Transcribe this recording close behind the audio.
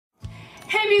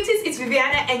Hey beauties, it's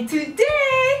Viviana and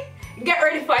today, get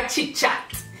ready for a chit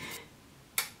chat.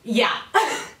 Yeah.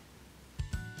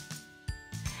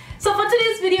 So for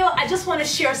today's video, I just want to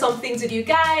share some things with you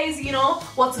guys, you know,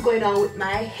 what's going on with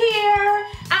my hair.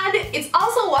 And it's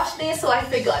also wash day, so I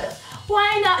figured,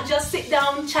 why not just sit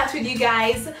down, chat with you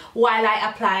guys while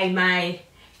I apply my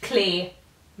clay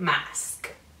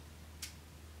mask.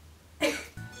 If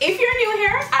you're new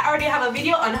here, I already have a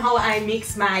video on how I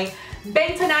mix my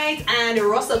bentonite and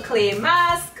Rhassoual clay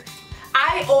mask.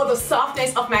 I owe the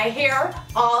softness of my hair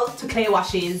all to clay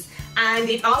washes, and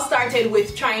it all started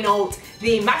with trying out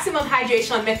the maximum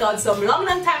hydration method some long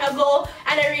time ago,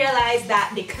 and I realized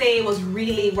that the clay was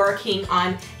really working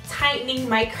on tightening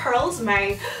my curls,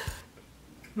 my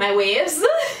waves.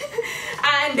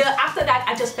 And after that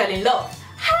I just fell in love.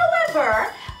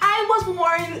 However, I was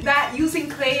warned that using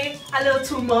clay a little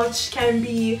too much can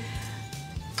be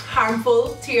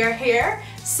harmful to your hair,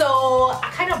 so I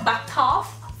kind of backed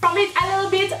off from it a little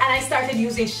bit and I started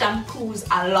using shampoos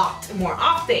a lot more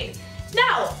often.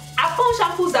 Now, I found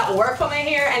shampoos that work for my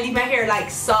hair and leave my hair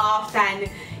like soft, and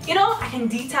you know, I can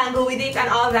detangle with it and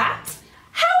all that.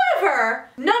 However,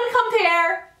 none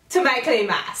compare to my clay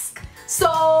mask.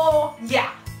 So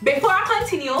yeah, before I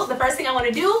continue, the first thing I want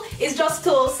to do is just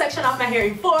to section off my hair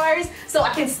in fours so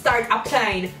I can start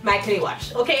applying my clay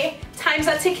wash, okay? Times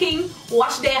are ticking,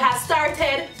 wash day has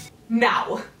started,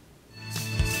 now.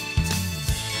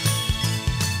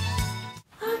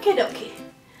 Okay.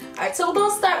 Alright, so we're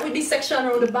going to start with this section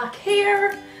around the back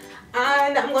here,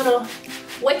 and I'm going to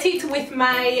wet it with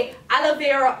my aloe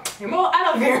vera,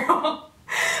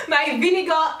 my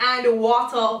vinegar and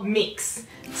water mix.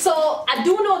 So I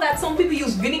do know that some people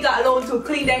use vinegar alone to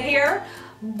clean their hair,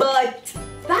 but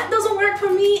that doesn't work for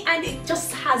me, and it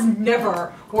just has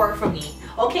never worked for me,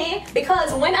 okay?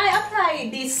 Because when I apply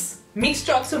this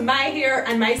mixture to my hair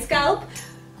and my scalp,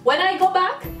 when I go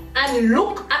back and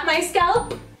look at my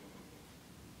scalp,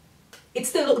 it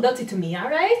still looks dirty to me,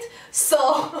 alright?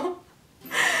 So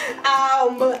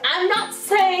I'm not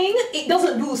saying it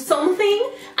doesn't do something,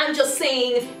 I'm just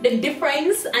saying the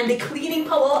difference and the cleaning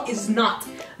power is not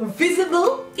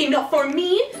visible enough for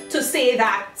me to say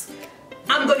that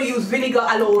I'm gonna use vinegar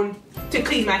alone to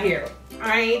clean my hair,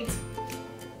 alright?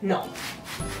 No.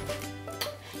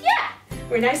 Yeah,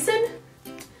 we're nice and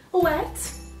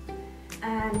wet,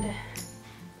 and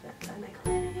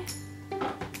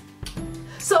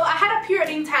so I had a period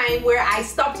in time where I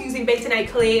stopped using bentonite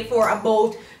clay for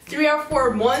about 3 or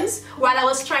 4 months while I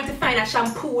was trying to find a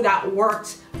shampoo that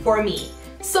worked for me.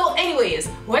 So anyways,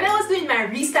 when I was doing my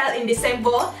restyle in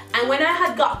December, and when I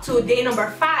had got to day number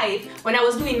 5, when I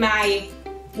was doing my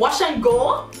wash and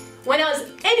go, when I was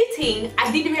editing,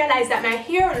 I did realize that my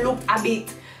hair looked a bit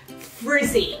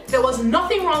frizzy. There was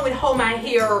nothing wrong with how my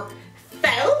hair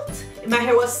felt. My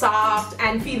hair was soft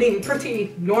and feeling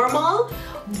pretty normal,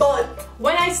 but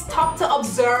when I stopped to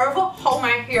observe how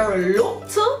my hair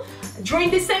looked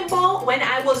during December, when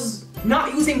I was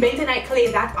not using bentonite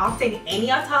clay that often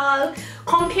any at all,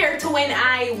 compared to when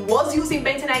I was using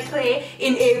bentonite clay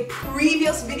in a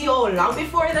previous video long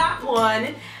before that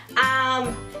one,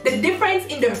 the difference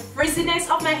in the frizziness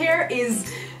of my hair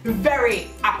is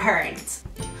very apparent.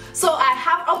 So I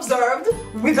have observed,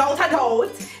 without a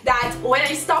doubt, that when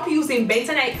I stop using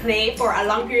bentonite clay for a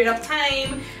long period of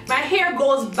time, my hair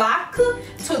goes back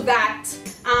to that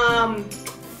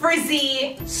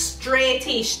frizzy,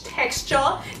 straightish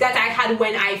texture that I had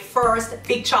when I first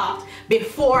big chopped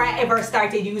before I ever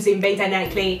started using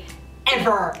bentonite clay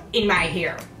ever in my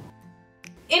hair.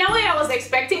 In a way, I was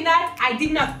expecting that. I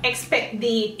did not expect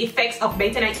the effects of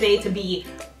bentonite clay to be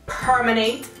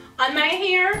permanent on my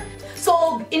hair.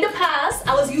 So in the past,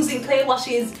 I was using clay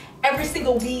washes every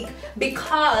single week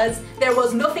because there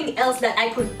was nothing else that I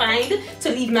could find to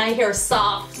leave my hair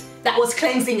soft that was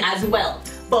cleansing as well.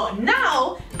 But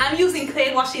now I'm using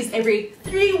clay washes every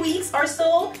 3 weeks or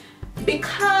so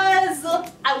because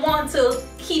I want to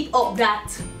keep up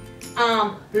that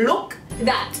look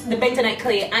that the bentonite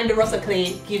clay and the Rhassoual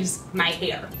clay gives my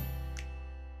hair.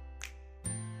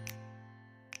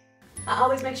 I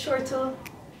always make sure to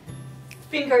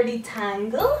finger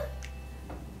detangle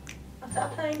after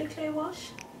applying the clay wash.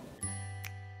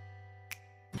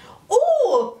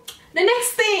 Oh, the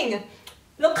next thing,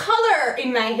 the color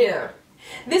in my hair.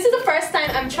 This is the first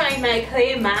time I'm trying my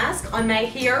clay mask on my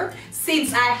hair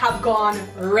since I have gone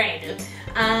red.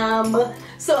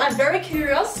 So I'm very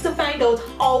curious to find out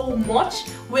how much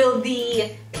will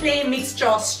the clay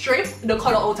mixture strip the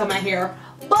color out of my hair.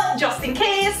 But just in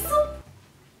case,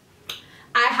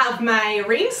 I have my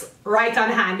rings right on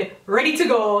hand, ready to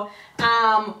go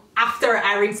after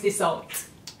I rinse this out.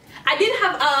 I did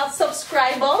have a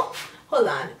subscriber. Hold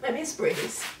on, let me spray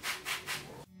this.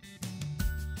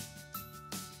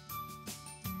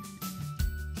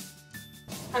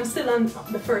 I'm still on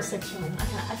the first section.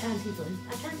 I can't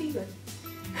even.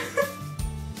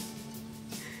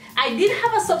 I did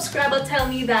have a subscriber tell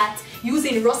me that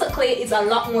using Rhassoual clay is a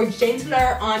lot more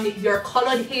gentler on your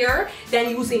colored hair than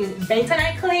using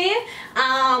bentonite clay.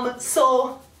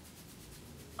 So,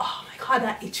 oh my god,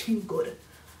 that itch feels good.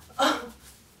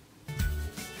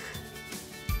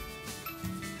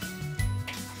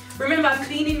 Remember, I'm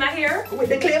cleaning my hair with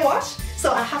the clay wash,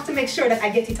 so I have to make sure that I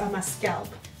get it on my scalp.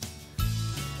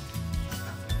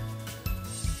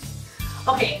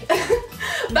 Okay,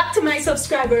 back to my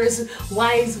subscribers'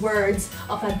 wise words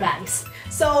of advice.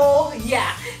 So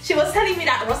yeah, she was telling me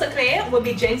that Rhassoual clay will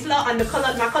be gentler on the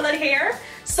my colored hair.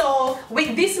 So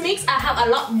with this mix, I have a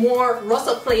lot more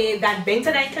Rhassoual clay than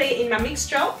bentonite clay in my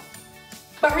mixture.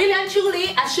 But really and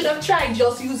truly, I should have tried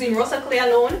just using Rhassoual clay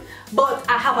alone. But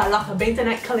I have a lot of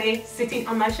bentonite clay sitting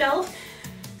on my shelf,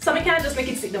 so I can't just make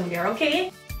it sit down there,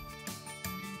 okay?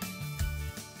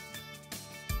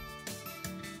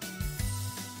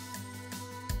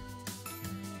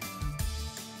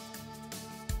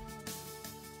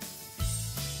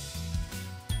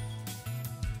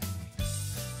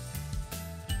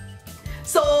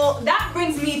 So that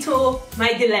brings me to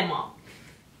my dilemma.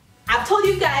 I've told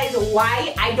you guys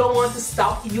why I don't want to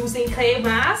stop using clay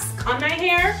mask on my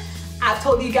hair. I've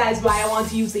told you guys why I want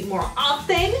to use it more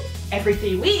often, every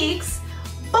 3 weeks.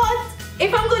 But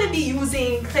if I'm going to be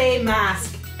using clay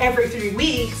mask every 3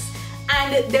 weeks,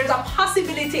 and there's a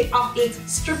possibility of it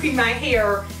stripping my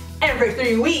hair every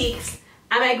 3 weeks,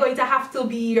 am I going to have to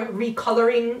be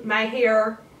recoloring my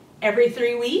hair every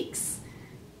 3 weeks?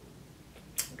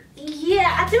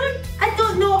 Yeah, I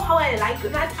don't know how I like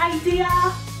that idea.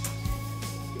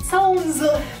 It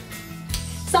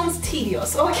sounds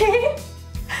tedious, okay?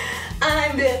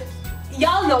 And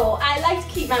y'all know I like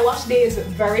to keep my wash days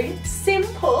very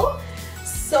simple.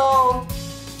 So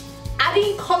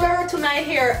adding color to my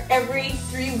hair every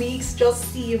 3 weeks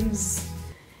just seems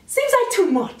like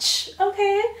too much,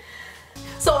 okay?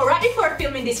 So right before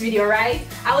filming this video, right,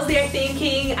 I was there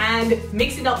thinking and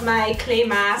mixing up my clay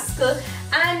mask,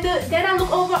 and then I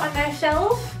looked over on my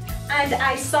shelf and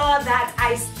I saw that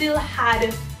I still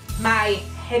had my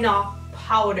henna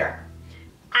powder.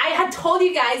 I had told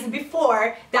you guys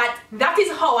before that that is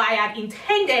how I had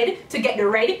intended to get the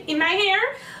red in my hair,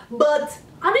 but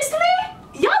honestly,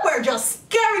 y'all were just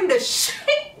scaring the shit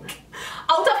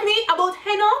out of me about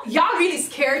henna. Y'all really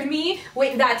scared me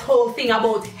with that whole thing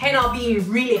about henna being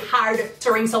really hard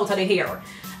to rinse out of the hair.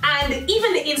 And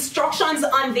even the instructions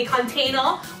on the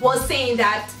container was saying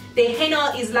that the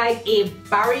henna is like a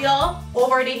barrier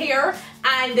over the hair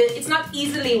and it's not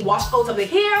easily washed out of the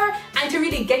hair, and to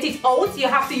really get it out you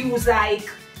have to use like,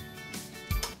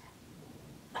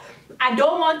 I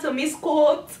don't want to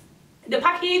misquote the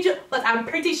package, but I'm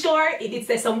pretty sure it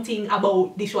says something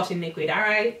about dishwashing liquid,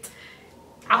 alright?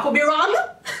 I could be wrong,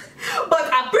 but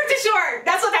I'm pretty sure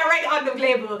that's what I read on the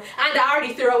label, and I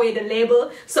already threw away the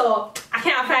label, so I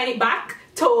can't find it back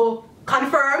to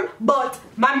confirm, but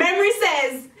my memory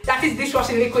says that is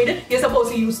dishwashing liquid you're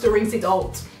supposed to use to rinse it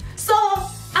out. So I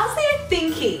was there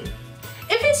thinking,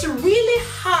 if it's really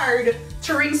hard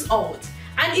to rinse out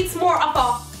and it's more of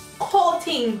a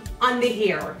coating on the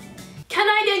hair, can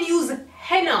I then use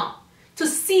henna to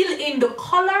seal in the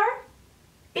color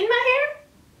in my hair?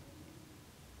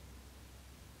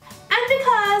 And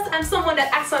because I'm someone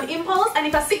that acts on impulse, and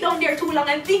if I sit down there too long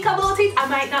and think about it, I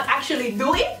might not actually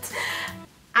do it,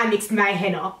 I mixed my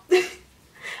henna.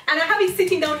 And I have it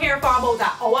sitting down here for about an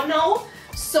hour now,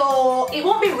 so it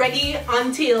won't be ready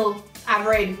until I've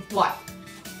read what,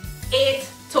 8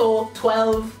 to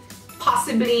 12,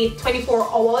 possibly 24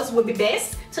 hours would be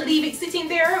best to leave it sitting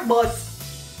there, but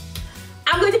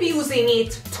I'm going to be using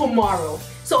it tomorrow.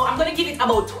 So I'm going to give it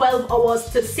about 12 hours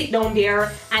to sit down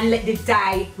there and let the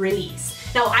dye release.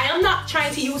 Now I am not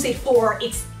trying to use it for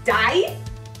its dye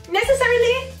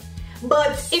necessarily,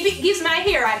 but if it gives my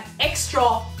hair an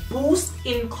extra boost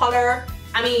in color,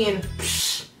 I mean,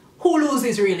 psh, who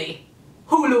loses really?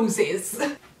 Who loses?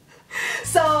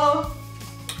 So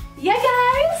yeah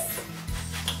guys,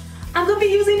 I'm going to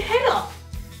be using henna.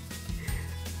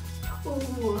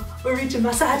 Ooh, we're reaching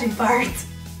massaging part.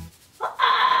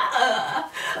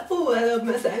 Oh, I love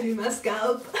massaging my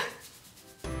scalp.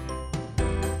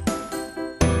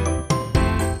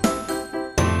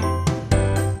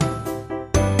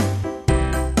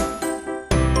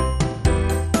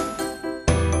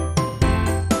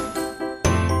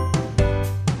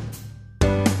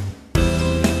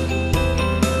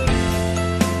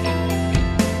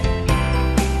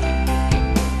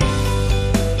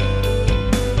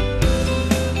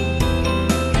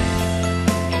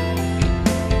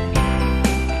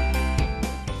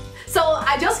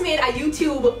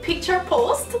 YouTube picture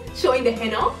post showing the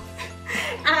henna.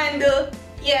 And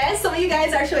yeah, some of you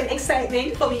guys are showing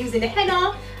excitement for me using the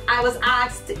henna. I was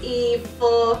asked if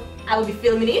I will be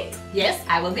filming it. Yes,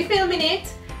 I will be filming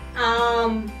it.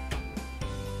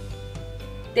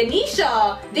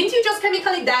 Denisha, didn't you just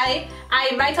chemically dye?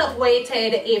 I might have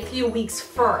waited a few weeks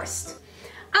first.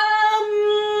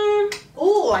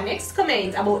 Oh, next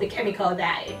comment about the chemical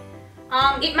dye.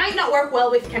 It might not work well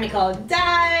with chemical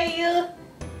dye.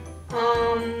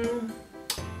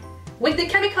 With the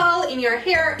chemical in your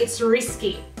hair, it's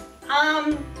risky.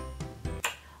 Okay.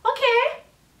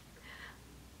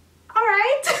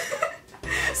 Alright.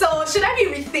 So should I be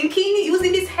rethinking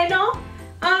using this henna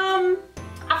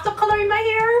after coloring my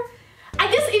hair? I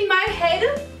guess in my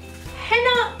head,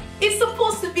 henna is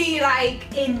supposed to be like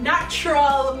a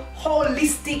natural,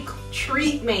 holistic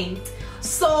treatment.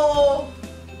 So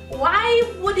why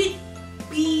would it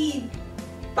be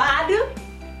bad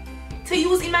to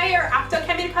use in my hair after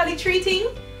chemically treating?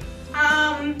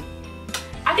 I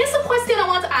guess the question I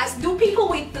want to ask, do people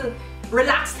with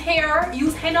relaxed hair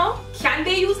use henna? Can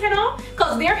they use henna?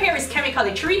 Because their hair is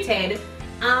chemically treated.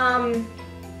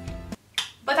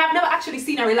 But I've never actually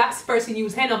seen a relaxed person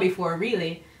use henna before,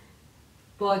 really.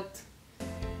 But,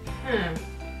 I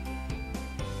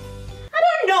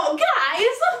don't know,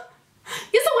 guys.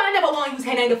 You know why I never want to use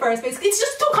henna in the first place? It's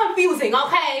just too confusing,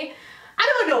 okay? I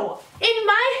don't know. In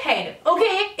my head,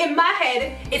 okay? In my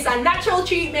head, it's a natural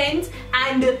treatment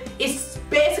and it's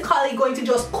basically going to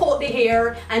just coat the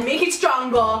hair and make it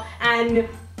stronger, and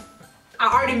I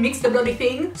already mixed the bloody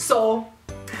thing, so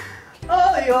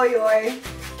oi oi oi.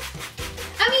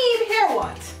 I mean, hair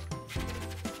what?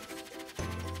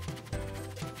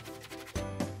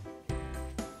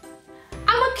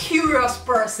 I'm a curious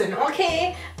person,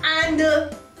 okay? And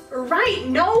right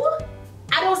now,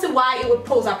 I don't see why it would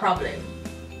pose a problem.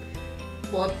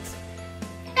 But,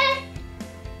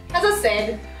 as I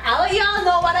said, I'll let y'all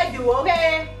know what I do,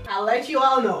 okay? I'll let you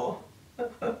all know.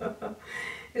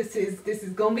 This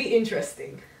is gonna be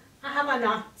interesting. I have a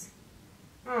knot.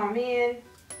 Oh man.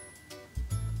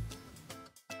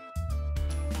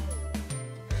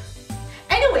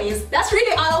 Anyways, that's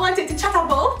really all I wanted to chat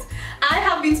about. I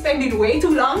have been spending way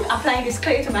too long applying this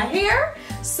clay to my hair,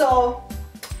 so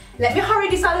let me hurry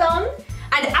this along,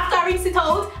 and after I rinse it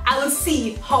out, I will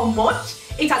see how much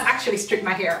it has actually stripped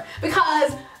my hair,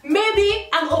 because maybe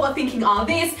I'm overthinking all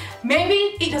this.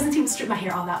 Maybe it doesn't even strip my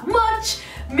hair all that much.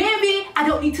 Maybe I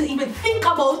don't need to even think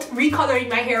about recoloring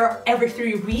my hair every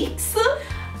 3 weeks.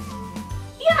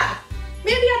 Yeah,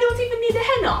 maybe I don't even need the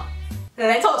henna.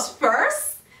 Let us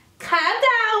first calm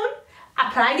down,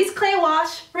 apply this clay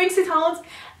wash, rinse it out,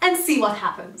 and see what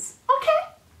happens. Okay?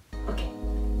 Okay.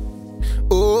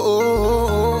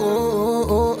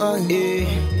 Yeah.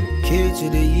 K to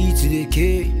the E to the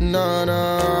K, nah.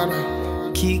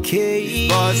 KK.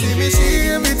 Boss, if you see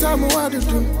every time I want to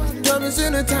do, drums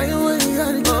in the time when you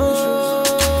gotta go.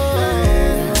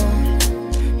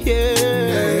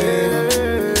 Yeah.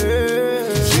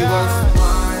 She was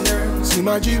wonder. See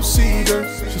my gypsy girl,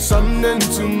 she's something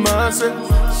to myself.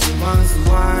 She wants to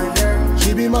wonder.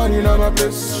 She be minding on my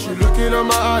place, she looking at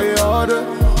my eye order.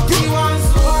 She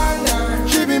wants to wonder.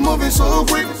 She be moving so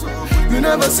quick, you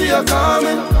never see her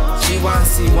coming. She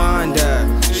wants to wander.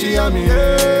 She on me,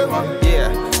 yeah.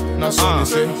 That's what they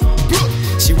say.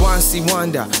 She wants to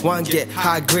wonder, want get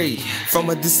high grade. From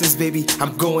a distance, baby,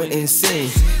 I'm going insane.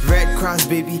 Red Cross,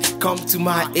 baby, come to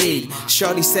my aid.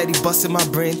 Shorty said he busted my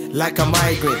brain like a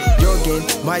migraine. Your game,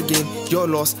 my game, your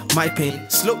loss, my pain.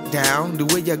 Slow down, the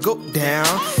way you go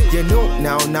down. You know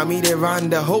now me they run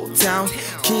the whole town.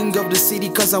 King of the city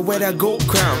cause I wear that gold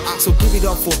crown. So give it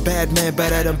up for bad man,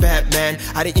 better than Batman.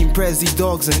 I didn't impress these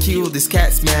dogs and kill these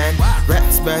cats, man.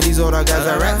 Rats, man, these other guys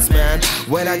are rats, man.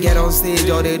 When I get on stage,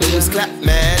 all they do is clap,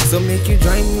 man. So make you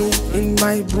join me in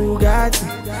my Bugatti.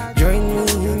 Join me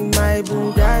in my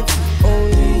Bugatti.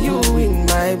 Only you in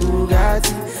my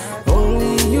Bugatti.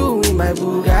 Only you in my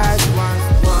Bugatti.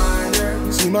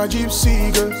 See my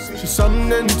gypsy girl, she's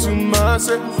something to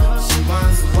myself. She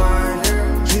wants to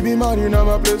wander. She be minding on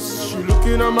my place, she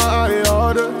looking at my eye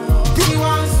order. She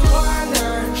wants to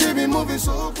wander. She be moving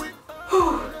so quick.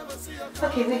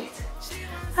 Okay, wait.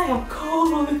 I am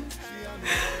cold. Oh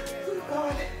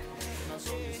God.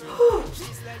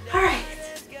 Alright.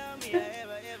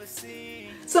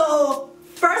 So,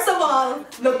 first of all,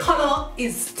 the color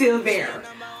is still there.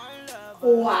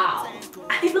 Wow.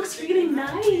 And it looks really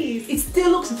nice. It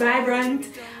still looks vibrant.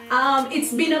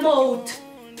 It's been about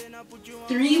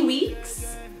 3 weeks.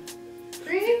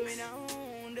 3 weeks?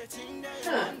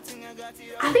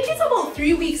 I think it's about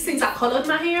 3 weeks since I colored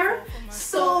my hair.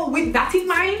 So with that in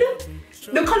mind,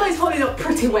 the color is holding up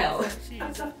pretty well.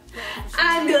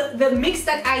 And the mix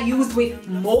that I used with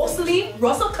mostly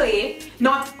Rhassoual clay,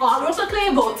 not all Rhassoual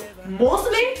clay, but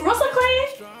mostly Rhassoual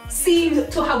clay,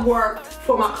 seemed to have worked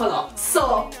for my color.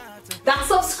 So that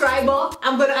subscriber,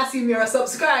 I'm gonna assume you're a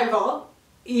subscriber.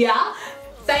 Yeah?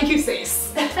 Thank you,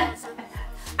 sis.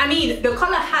 I mean, the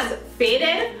color has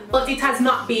faded, but it has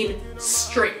not been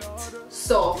stripped.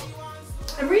 So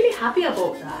I'm really happy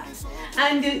about that.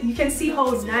 And you can see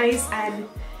how nice and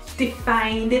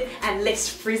defined and less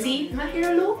frizzy my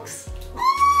hair looks.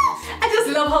 I just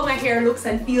love how my hair looks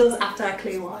and feels after a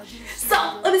clay wash. So,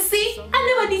 honestly, I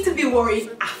never need to be worried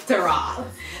after all.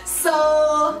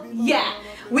 So, yeah,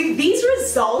 with these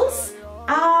results,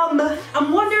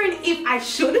 I'm wondering if I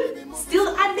should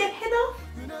still add the henna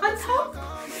on top.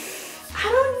 I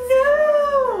don't know.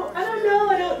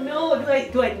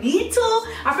 Do I need to?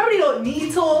 I probably don't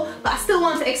need to, but I still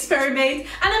want to experiment.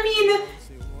 And I mean,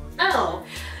 I don't know.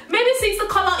 Maybe since the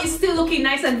color is still looking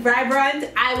nice and vibrant,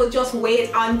 I will just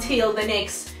wait until the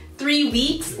next 3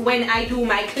 weeks when I do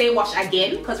my clay wash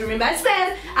again. Because remember I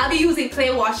said I'll be using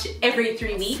clay wash every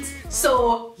 3 weeks.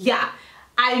 So yeah,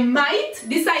 I might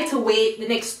decide to wait the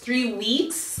next 3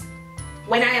 weeks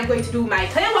when I am going to do my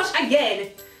clay wash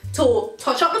again to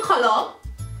touch up the color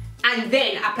and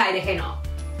then apply the henna.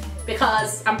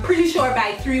 Because I'm pretty sure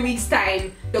by 3 weeks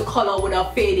time the color would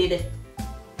have faded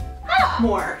a lot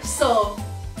more. So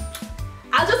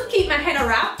I'll just keep my henna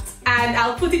wrapped and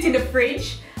I'll put it in the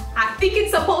fridge. I think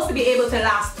it's supposed to be able to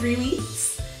last 3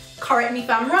 weeks. Correct me if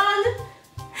I'm wrong.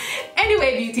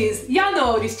 Anyway, beauties, y'all know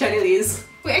how this channel is.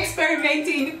 We're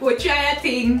experimenting, we're trying a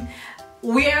thing.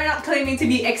 We are not claiming to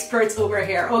be experts over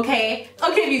here, okay?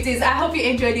 Okay, beauties, I hope you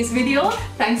enjoyed this video.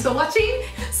 Thanks for watching.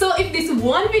 So if this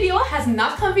one video has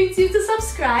not convinced you to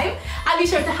subscribe, I'll be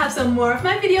sure to have some more of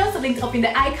my videos linked up in the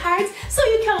iCards so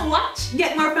you can watch,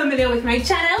 get more familiar with my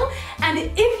channel, and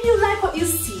if you like what you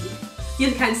see,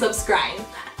 you can subscribe.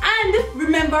 And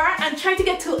remember, I'm trying to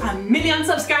get to 1 million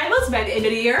subscribers by the end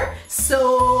of the year.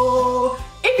 So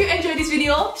if you enjoyed this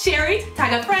video, share it,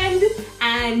 tag a friend,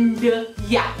 and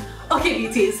yeah. Okay,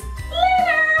 beauties,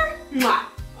 later! Mwah.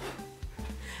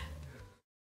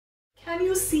 Can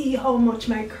you see how much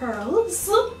my curls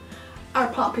are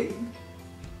popping?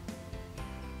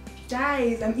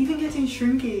 Guys, I'm even getting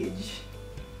shrinkage.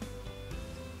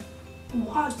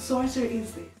 What sorcery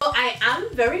is this? So I am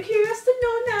very curious to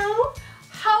know now,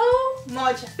 how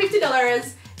much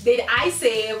 $50 did I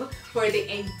save for the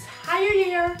entire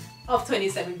year of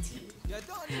 2017?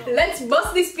 Let's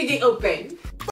bust this piggy open.